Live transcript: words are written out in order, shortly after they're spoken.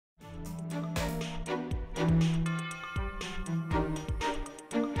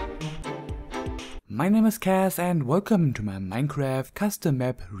My name is Cass and welcome to my Minecraft custom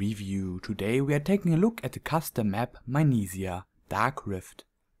map review. Today we are taking a look at the custom map Minesia, Dark Rift,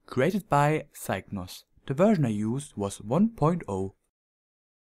 created by Cygnos. The version I used was 1.0.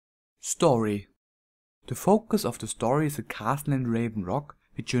 Story. The focus of the story is a castle in Raven Rock,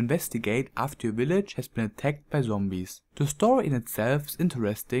 which you investigate after your village has been attacked by zombies. The story in itself is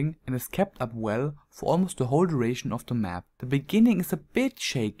interesting and is kept up well for almost the whole duration of the map. The beginning is a bit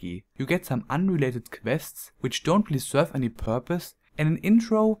shaky. You get some unrelated quests which don't really serve any purpose and an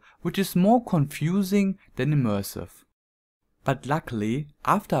intro which is more confusing than immersive. But luckily,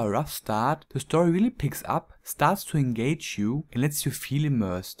 after a rough start, the story really picks up, starts to engage you and lets you feel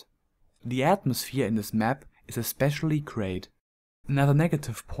immersed. The atmosphere in this map is especially great. Another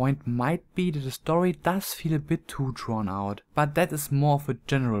negative point might be that the story does feel a bit too drawn out, but that is more of a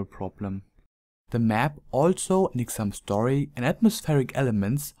general problem. The map also needs some story and atmospheric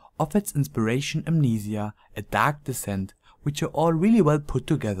elements of its inspiration Amnesia, A Dark Descent, which are all really well put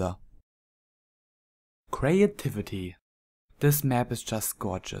together. Creativity. This map is just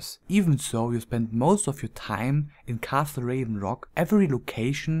gorgeous. Even so, you spend most of your time in Castle Raven Rock, every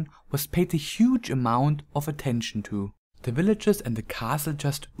location was paid a huge amount of attention to. The villages and the castle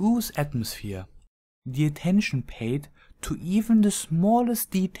just ooze atmosphere. The attention paid to even the smallest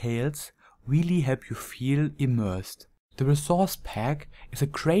details really help you feel immersed. The resource pack is a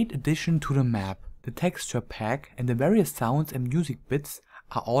great addition to the map. The texture pack and the various sounds and music bits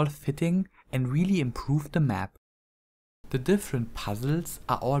are all fitting and really improve the map. The different puzzles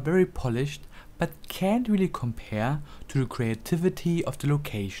are all very polished but can't really compare to the creativity of the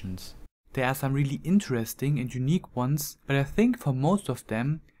locations. There are some really interesting and unique ones, but I think for most of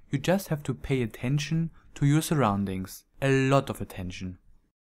them you just have to pay attention to your surroundings. A lot of attention.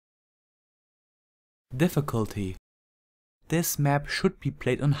 Difficulty. This map should be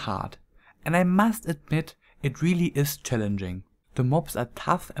played on hard, and I must admit it really is challenging. The mobs are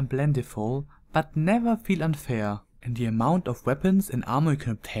tough and plentiful, but never feel unfair, and the amount of weapons and armor you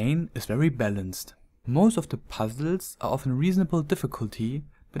can obtain is very balanced. Most of the puzzles are of a reasonable difficulty,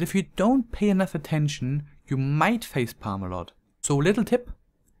 but if you don't pay enough attention, you might facepalm a lot. So little tip,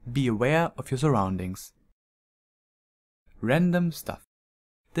 be aware of your surroundings. Random stuff.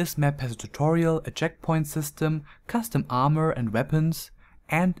 This map has a tutorial, a checkpoint system, custom armor and weapons,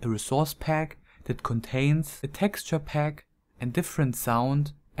 and a resource pack that contains a texture pack and different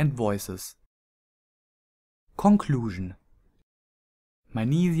sound and voices. Conclusion.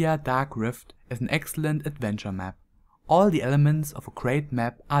 Minesia Dark Rift is an excellent adventure map. All the elements of a great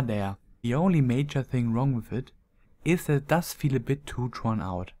map are there. The only major thing wrong with it is that it does feel a bit too drawn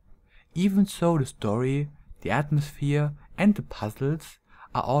out. Even so, the story, the atmosphere and the puzzles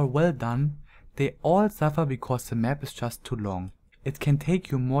are all well done. They all suffer because the map is just too long. It can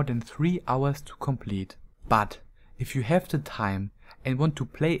take you more than 3 hours to complete. But if you have the time and want to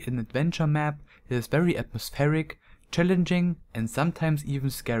play an adventure map that is very atmospheric, challenging and sometimes even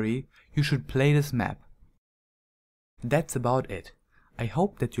scary, you should play this map. That's about it. I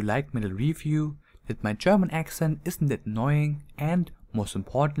hope that you liked my little review, that my German accent isn't that annoying, and, most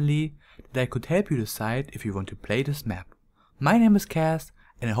importantly, that I could help you decide if you want to play this map. My name is Cass,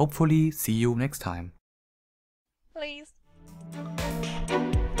 and I hopefully see you next time. Please.